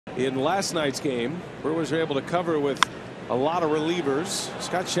In last night's game, Brewers were able to cover with a lot of relievers.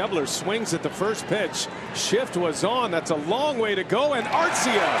 Scott Schebler swings at the first pitch. Shift was on. That's a long way to go, and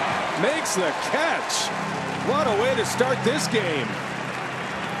Arcia makes the catch. What a way to start this game.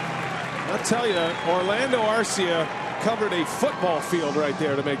 I'll tell you, Orlando Arcia covered a football field right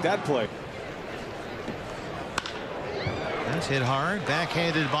there to make that play. That's hit hard,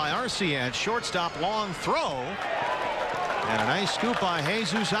 backhanded by Arcia at shortstop, long throw. And a nice scoop by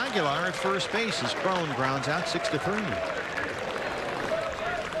Jesus Aguilar at first base as Crone grounds out 6-3.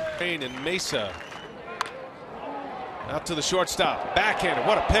 Rain and Mesa out to the shortstop, backhanded.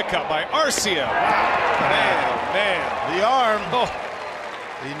 What a pickup by Arcia. Wow, man. The arm. Oh.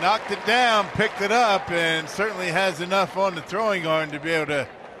 He knocked it down, picked it up, and certainly has enough on the throwing arm to be able to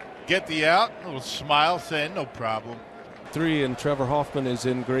get the out. A little smile saying no problem. 3, and Trevor Hoffman is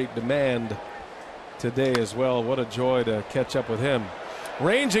in great demand today as well. What a joy to catch up with him.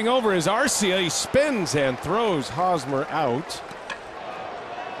 Ranging over is Arcia. He spins and throws Hosmer out.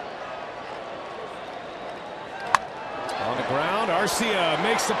 On the ground, Arcia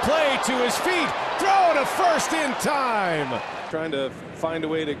makes the play to his feet. Throw to first in time. Trying to find a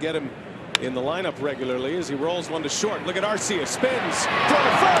way to get him in the lineup regularly as he rolls one to short. Look at Arcia, spins, throw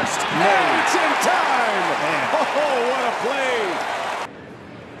to first, and it's in time. Oh, what a play.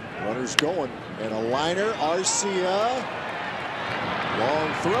 Runners going, and a liner, Arcia.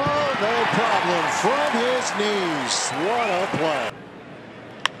 Long throw, no problem, from his knees. What a play.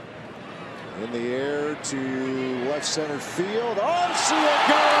 In the air to left center field. Arcia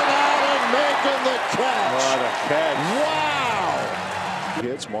going out and making the catch. What a catch. Wow.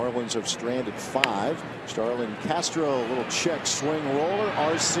 Hits. Marlins have stranded 5. Starlin Castro, a little check swing roller.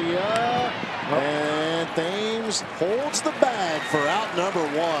 Arcia. And Thames holds the bag for out number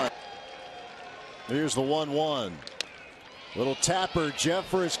 1. Here's the 1-1. Little tapper.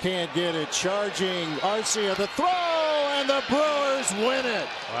 Jeffers can't get it. Charging Arcia. The throw, and the Brewers win it.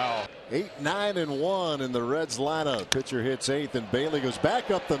 Wow. 8, 9, and 1 in the Reds lineup. Pitcher hits 8th, and Bailey goes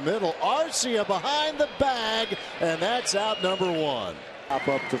back up the middle. Arcia behind the bag, and that's out number 1. Up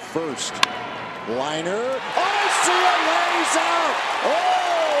to first. Liner. Arcia lays out.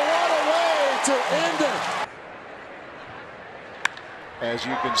 Oh, what a way to end it. As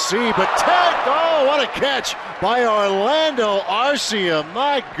you can see, but tagged. Oh, what a catch by Orlando Arcia.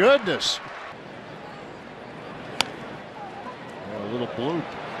 My goodness. And a little bloop.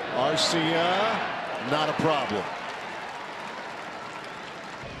 Arcia, not a problem.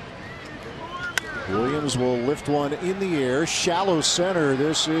 Williams will lift one in the air. Shallow center.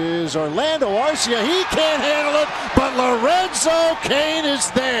 This is Orlando Arcia. He can't handle it, but Lorenzo Cain is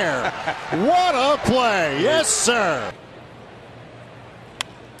there. What a play. Yes, sir.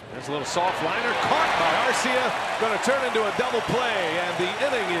 There's a little soft liner caught by Arcia. Going to turn into a double play, and the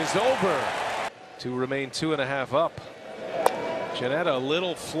inning is over. To remain 2.5 up. Jeanette, a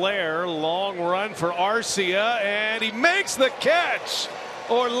little flare, long run for Arcia, and he makes the catch.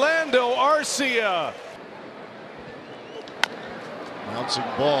 Orlando Arcia. Bouncing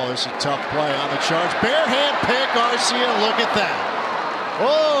ball. This is a tough play on the charge. Bare hand pick, Arcia. Look at that.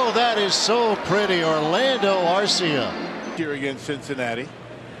 Oh, that is so pretty. Orlando Arcia. Here against Cincinnati.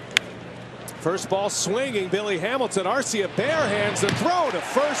 First ball swinging, Billy Hamilton. Arcia barehands the throw to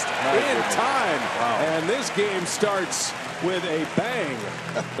first in time. Wow. And this game starts with a bang.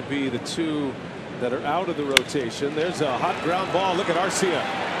 To be the 2 that are out of the rotation. There's a hot ground ball. Look at Arcia.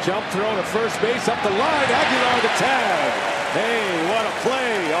 Jump throw to first base, up the line. Aguilar the tag. Hey, what a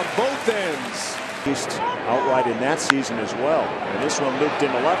play on both ends. Outright in that season as well. And this one looped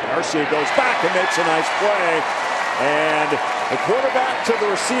into left. Arcia goes back and makes a nice play. And the quarterback to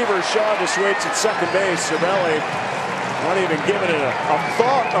the receiver. Shaw just waits at second base. Cervelli not even giving it a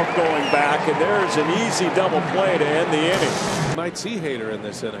thought of going back. And there's an easy double play to end the inning. Might see Hader in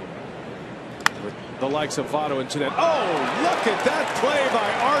this inning. With the likes of Votto and Jeanette. Oh, look at that play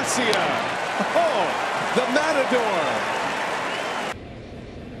by Arcia. Oh, the Matador.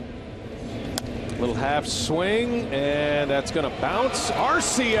 Little half swing, and that's going to bounce.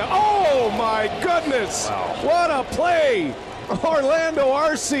 Arcia. Oh, my goodness. Wow. What a play. Orlando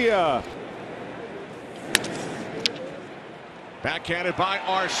Arcia. Backhanded by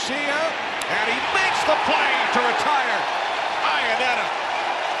Arcia, and he makes the play to retire. Iannetta.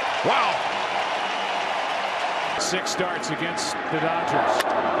 Wow. 6 starts against the Dodgers.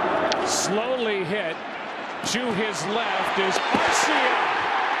 Slowly hit to his left is Arcia.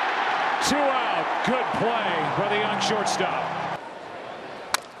 2 out. Good play by the young shortstop.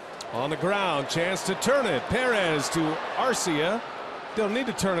 On the ground, chance to turn it. Perez to Arcia. Don't need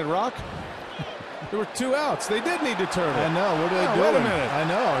to turn it, Rock. There were 2 outs. They did need to turn it. I know. What are they doing? Wait a minute. I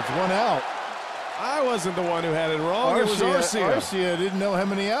know. It's 1 out. I wasn't the one who had it wrong. It was Arcia. Arcia didn't know how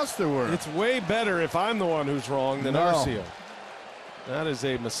many outs there were. It's way better if I'm the one who's wrong than Arcia. That is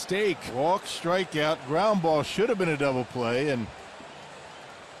a mistake. Walk, strikeout, ground ball should have been a double play, and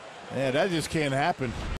that just can't happen.